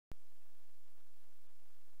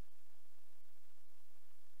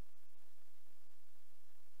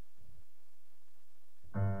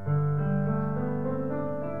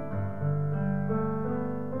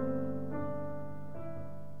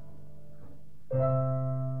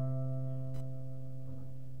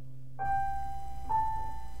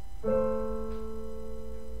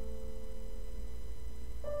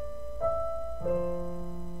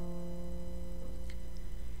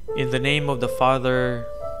In the name of the Father,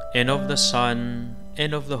 and of the Son,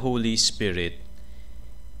 and of the Holy Spirit.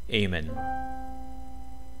 Amen.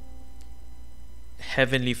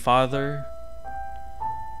 Heavenly Father,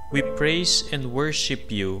 we praise and worship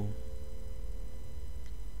you.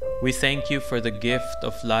 We thank you for the gift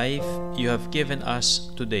of life you have given us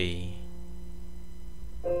today.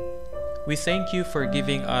 We thank you for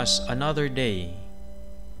giving us another day,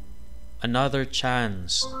 another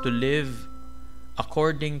chance to live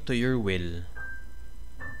according to your will.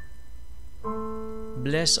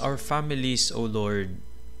 Bless our families, O Lord.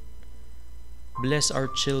 Bless our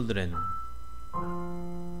children.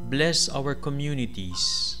 Bless our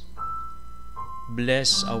communities.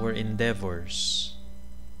 Bless our endeavors.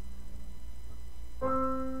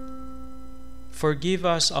 Forgive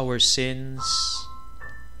us our sins,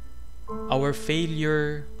 our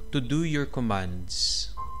failure to do your commands.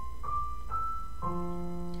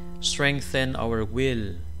 Strengthen our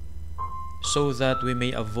will so that we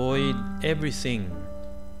may avoid everything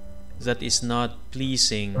that is not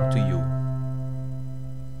pleasing to you.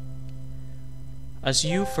 As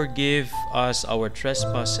you forgive us our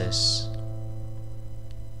trespasses,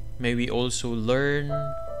 may we also learn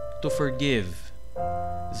to forgive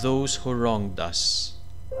those who wronged us.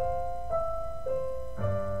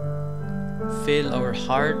 Fill our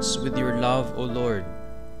hearts with your love, O Lord,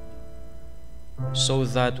 so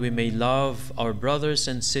that we may love our brothers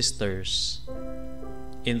and sisters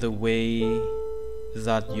in the way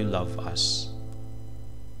that you love us.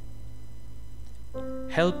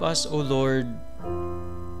 Help us, O Lord,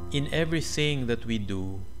 in everything that we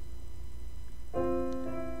do.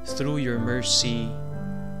 Through your mercy,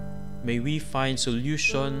 may we find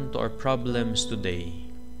solution to our problems today.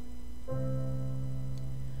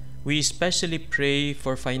 We especially pray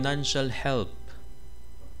for financial help.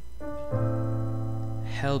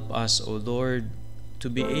 Help us, O Lord, to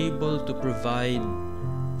be able to provide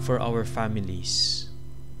for our families.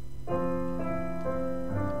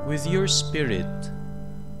 With your Spirit,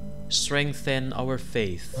 strengthen our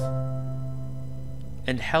faith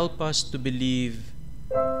and help us to believe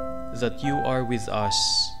that you are with us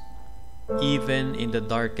even in the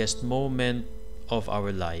darkest moment of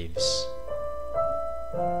our lives.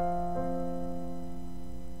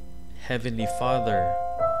 Heavenly Father,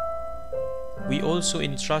 we also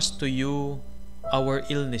entrust to you our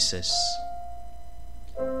illnesses.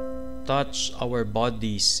 Touch our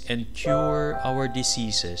bodies and cure our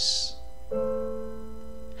diseases.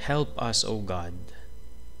 Help us, O God.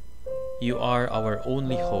 You are our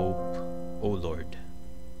only hope, O Lord.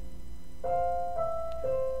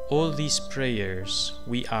 All these prayers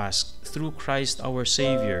we ask through Christ our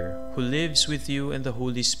Savior, who lives with you and the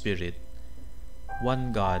Holy Spirit,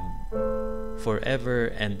 one God, forever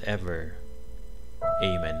and ever.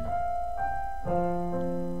 Amen.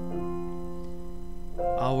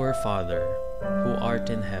 Our Father, who art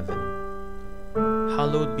in heaven,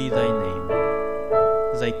 hallowed be thy name.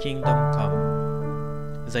 Thy kingdom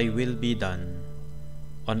come, thy will be done,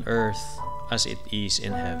 on earth as it is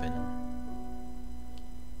in heaven.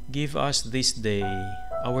 Give us this day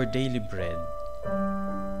our daily bread,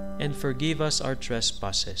 and forgive us our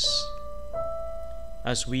trespasses,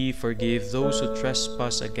 as we forgive those who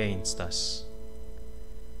trespass against us.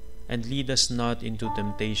 And lead us not into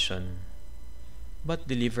temptation, but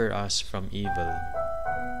deliver us from evil.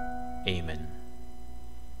 Amen.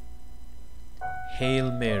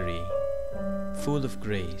 Hail Mary, full of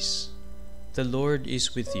grace, the Lord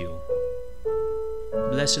is with you.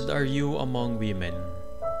 Blessed are you among women,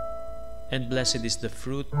 and blessed is the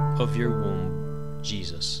fruit of your womb,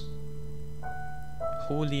 Jesus.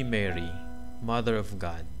 Holy Mary, Mother of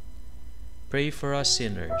God, pray for us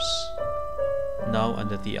sinners, now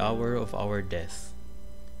and at the hour of our death.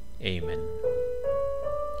 Amen.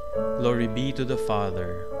 Glory be to the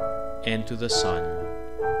Father, and to the Son,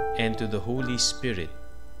 and to the Holy Spirit,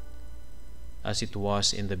 as it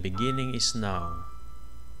was in the beginning, is now,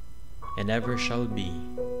 and ever shall be,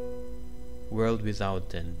 world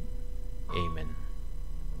without end. Amen.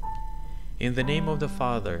 In the name of the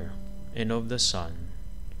Father, and of the Son,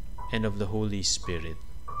 and of the Holy Spirit.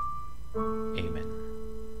 Amen.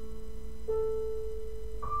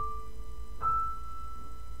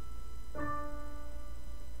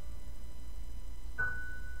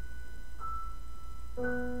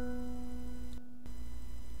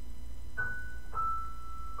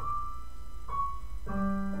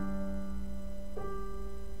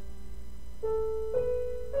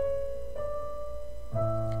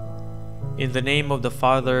 In the name of the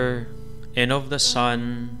Father, and of the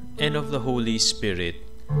Son, and of the Holy Spirit.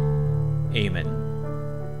 Amen.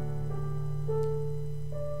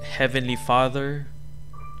 Heavenly Father,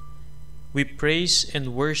 We praise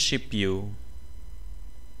and worship you.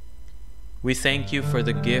 We thank you for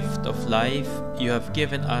the gift of life you have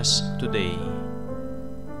given us today.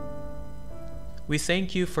 We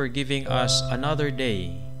thank you for giving us another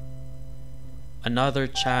day, another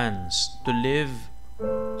chance to live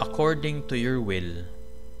according to your will.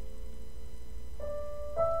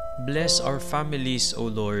 Bless our families, O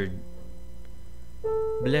Lord.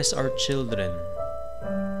 Bless our children.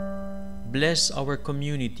 Bless our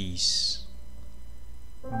communities.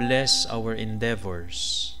 Bless our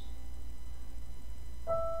endeavors.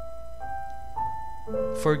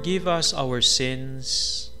 Forgive us our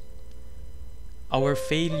sins, our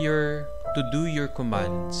failure to do your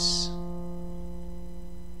commands.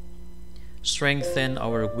 Strengthen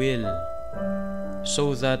our will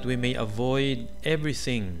so that we may avoid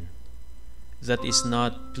everything that is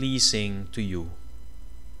not pleasing to you.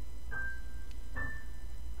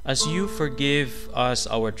 As you forgive us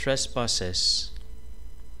our trespasses,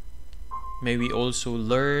 may we also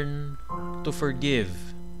learn to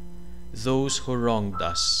forgive those who wronged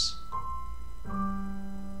us.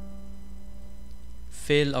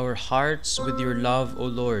 Fill our hearts with your love, O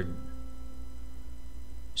Lord,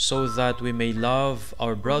 so that we may love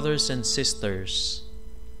our brothers and sisters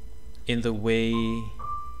in the way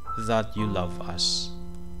that you love us.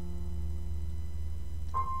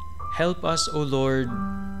 Help us, O Lord,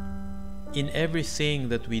 in everything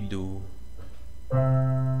that we do.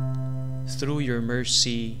 Through your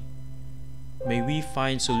mercy, may we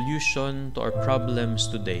find solution to our problems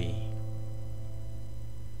today.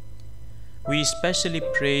 We especially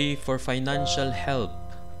pray for financial help.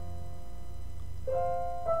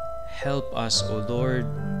 Help us, O Lord,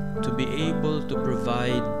 to be able to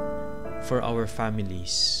provide for our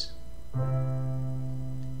families.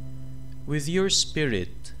 With your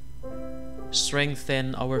Spirit,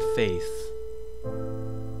 strengthen our faith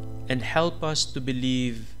and help us to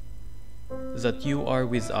believe that you are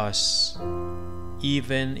with us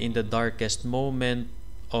even in the darkest moment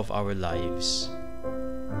of our lives.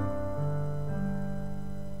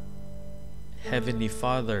 Heavenly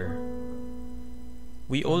Father,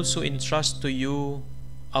 we also entrust to you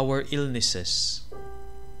our illnesses.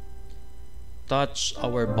 Touch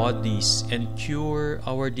our bodies and cure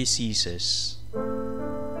our diseases.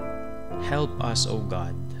 Help us, O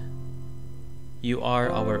God. You are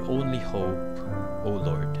our only hope, O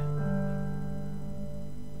Lord.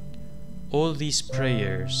 All these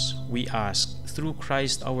prayers we ask through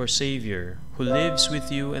Christ our Savior, who lives with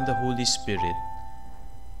you and the Holy Spirit,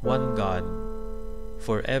 one God,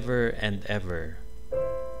 forever and ever.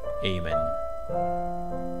 Amen.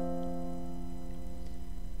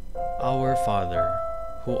 Our Father,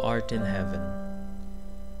 who art in heaven,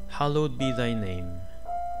 hallowed be thy name.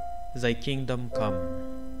 Thy kingdom come,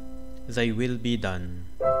 thy will be done,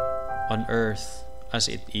 on earth as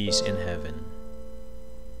it is in heaven.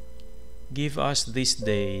 Give us this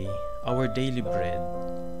day our daily bread,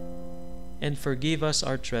 and forgive us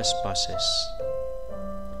our trespasses,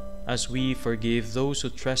 as we forgive those who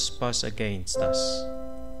trespass against us.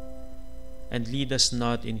 And lead us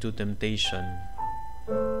not into temptation,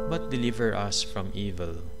 but deliver us from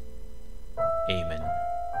evil. Amen.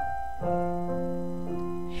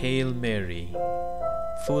 Hail Mary,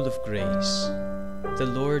 full of grace, the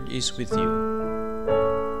Lord is with you.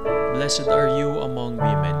 Blessed are you among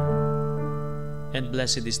women, and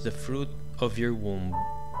blessed is the fruit of your womb,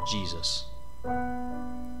 Jesus.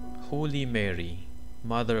 Holy Mary,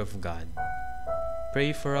 Mother of God,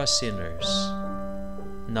 pray for us sinners,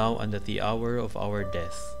 now and at the hour of our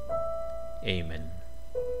death. Amen.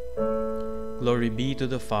 Glory be to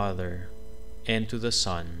the Father, and to the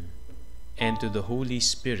Son, and to the Holy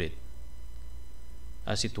Spirit,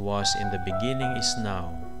 as it was in the beginning, is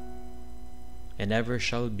now, and ever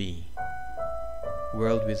shall be,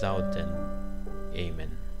 world without end.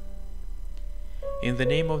 Amen. In the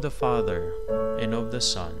name of the Father, and of the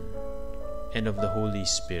Son, and of the Holy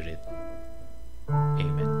Spirit.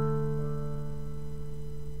 Amen.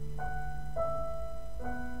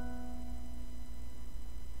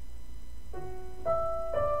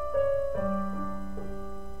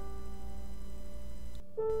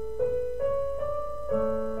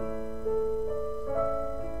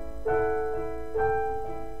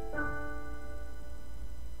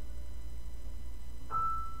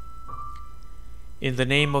 In the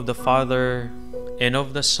name of the Father, and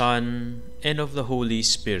of the Son, and of the Holy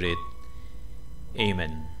Spirit.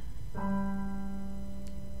 Amen.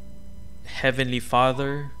 Heavenly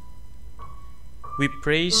Father, we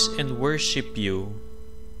praise and worship you.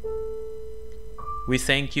 We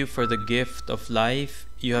thank you for the gift of life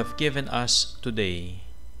you have given us today.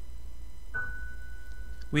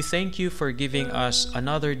 We thank you for giving us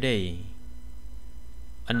another day,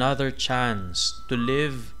 another chance to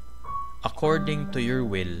live according to your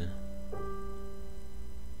will.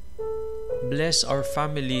 Bless our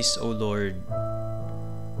families, O Lord.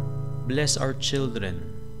 Bless our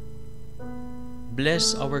children.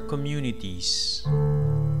 Bless our communities.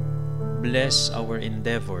 Bless our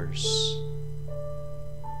endeavors.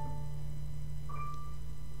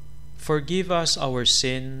 Forgive us our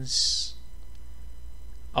sins,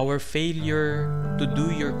 our failure to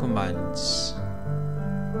do your commands.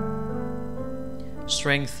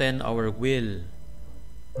 Strengthen our will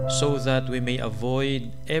so that we may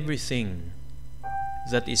avoid everything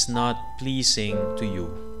that is not pleasing to you.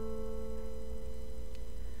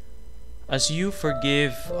 As you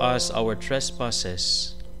forgive us our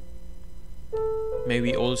trespasses, may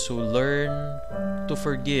we also learn to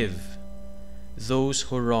forgive those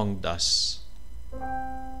who wronged us.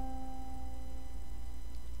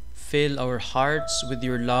 Fill our hearts with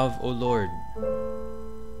your love, O Lord,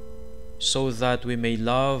 so that we may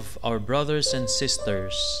love our brothers and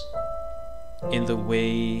sisters in the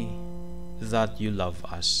way that you love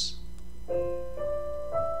us.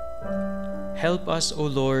 Help us, O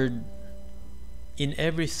Lord, in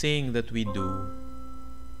everything that we do.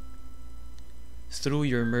 Through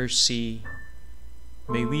your mercy,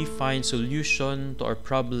 may we find solution to our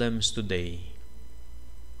problems today.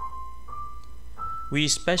 We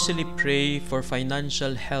especially pray for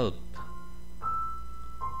financial help.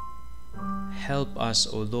 Help us,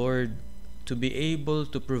 O Lord, to be able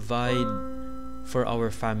to provide for our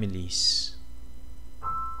families.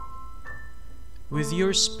 With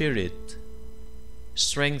your Spirit,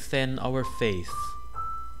 strengthen our faith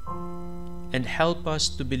and help us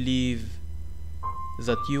to believe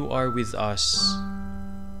that you are with us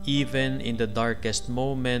even in the darkest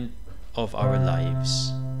moment of our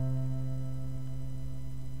lives.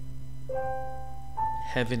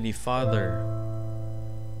 Heavenly Father,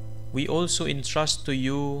 we also entrust to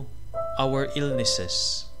you our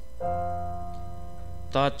illnesses.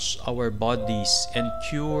 Touch our bodies and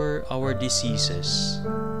cure our diseases.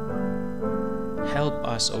 Help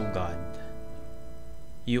us, O God.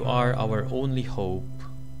 You are our only hope,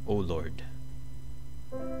 O Lord.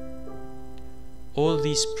 All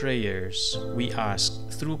these prayers we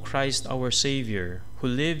ask through Christ our Savior, who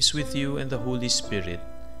lives with you and the Holy Spirit,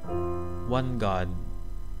 one God,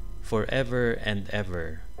 forever and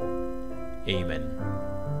ever. Amen.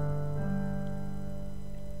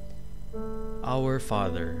 Our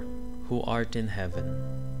Father, who art in heaven,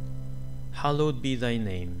 hallowed be thy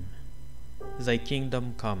name. Thy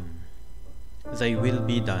kingdom come, thy will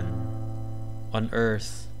be done, on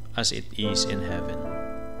earth as it is in heaven.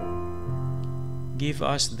 Give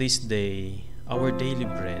us this day our daily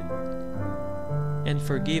bread, and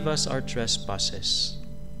forgive us our trespasses,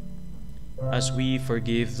 as we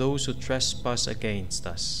forgive those who trespass against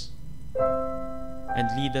us. And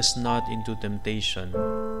lead us not into temptation,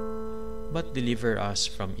 but deliver us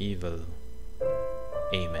from evil.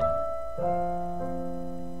 Amen.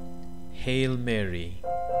 Hail Mary,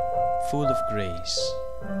 full of grace,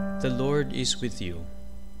 the Lord is with you.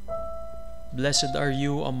 Blessed are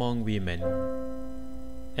you among women,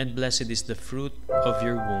 and blessed is the fruit of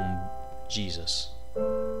your womb, Jesus.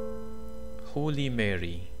 Holy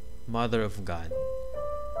Mary, Mother of God,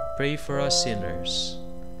 pray for us sinners,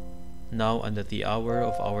 now and at the hour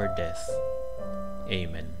of our death.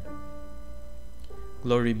 Amen.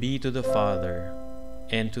 Glory be to the Father,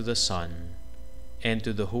 and to the Son, and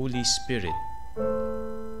to the Holy Spirit,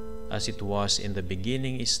 as it was in the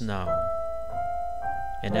beginning, is now,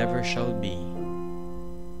 and ever shall be,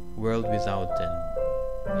 world without end.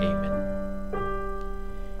 Amen.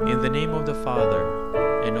 In the name of the Father,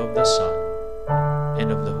 and of the Son,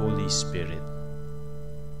 and of the Holy Spirit.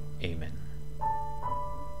 Amen.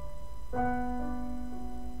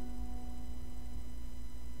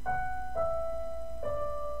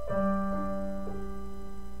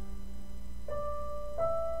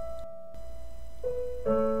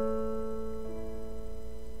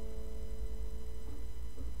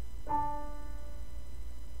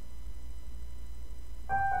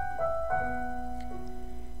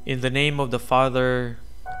 In the name of the Father,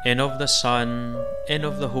 and of the Son, and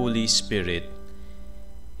of the Holy Spirit.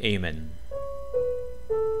 Amen.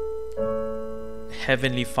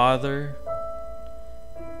 Heavenly Father,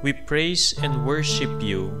 we praise and worship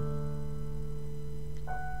you.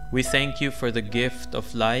 We thank you for the gift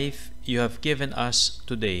of life you have given us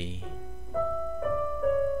today.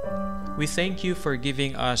 We thank you for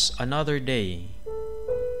giving us another day,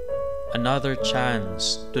 another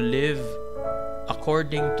chance to live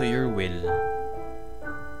according to your will.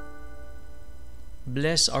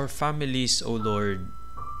 Bless our families, O Lord.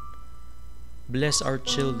 Bless our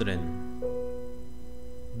children.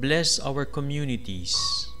 Bless our communities.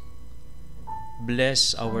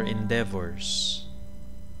 Bless our endeavors.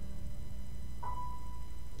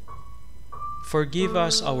 Forgive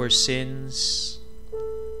us our sins,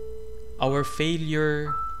 our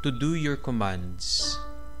failure to do your commands.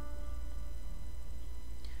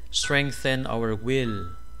 Strengthen our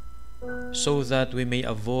will so that we may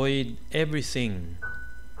avoid everything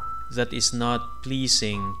that is not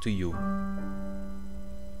pleasing to you.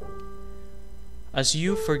 As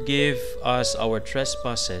you forgive us our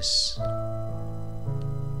trespasses,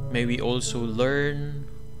 may we also learn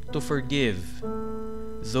to forgive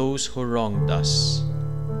those who wronged us.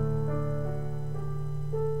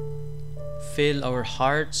 Fill our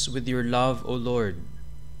hearts with your love, O Lord,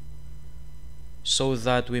 so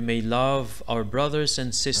that we may love our brothers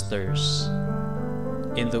and sisters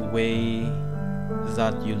in the way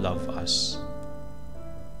that you love us.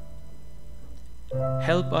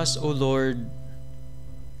 Help us, O Lord,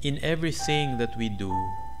 in everything that we do.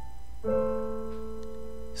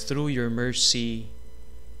 Through your mercy,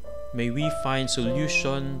 may we find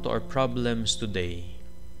solution to our problems today.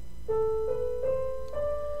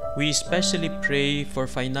 We especially pray for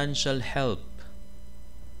financial help.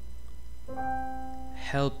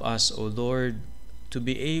 Help us, O Lord, to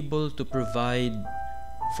be able to provide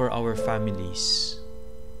for our families.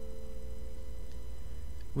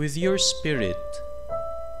 With your Spirit,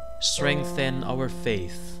 strengthen our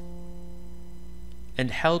faith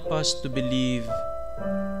and help us to believe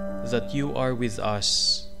that you are with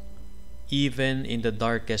us even in the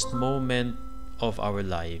darkest moment of our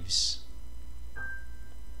lives.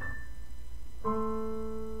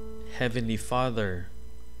 Heavenly Father,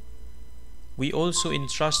 we also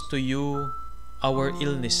entrust to you our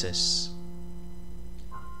illnesses.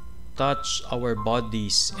 Touch our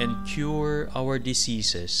bodies and cure our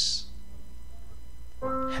diseases.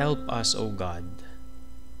 Help us, O God.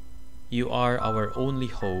 You are our only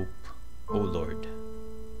hope, O Lord.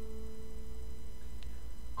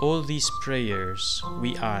 All these prayers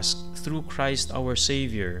we ask through Christ our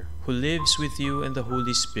Savior, who lives with you and the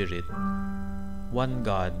Holy Spirit, one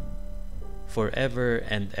God, forever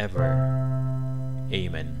and ever.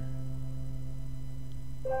 Amen.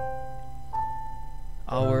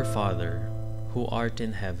 Our Father, who art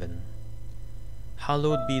in heaven,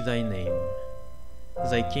 hallowed be thy name.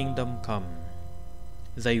 Thy kingdom come,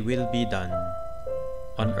 thy will be done,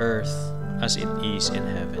 on earth as it is in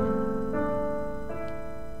heaven.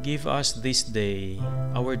 Give us this day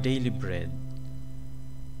our daily bread,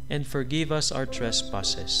 and forgive us our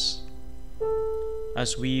trespasses,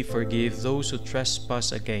 as we forgive those who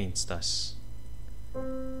trespass against us.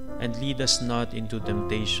 And lead us not into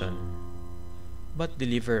temptation, but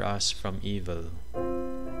deliver us from evil.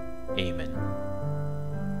 Amen.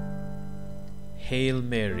 Hail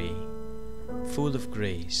Mary, full of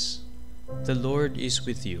grace, the Lord is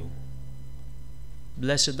with you.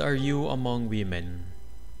 Blessed are you among women,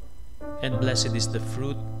 and blessed is the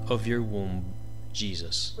fruit of your womb,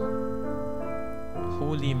 Jesus.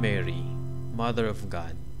 Holy Mary, Mother of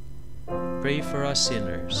God, pray for us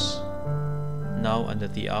sinners, now and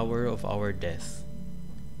at the hour of our death.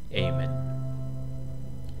 Amen.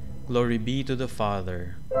 Glory be to the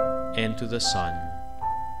Father, and to the Son,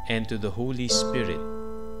 and to the Holy Spirit,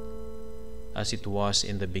 as it was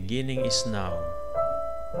in the beginning, is now,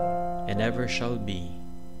 and ever shall be,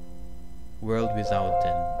 world without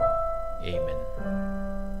end. Amen.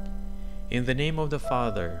 In the name of the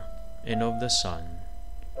Father, and of the Son,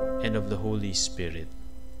 and of the Holy Spirit.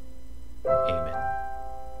 Amen.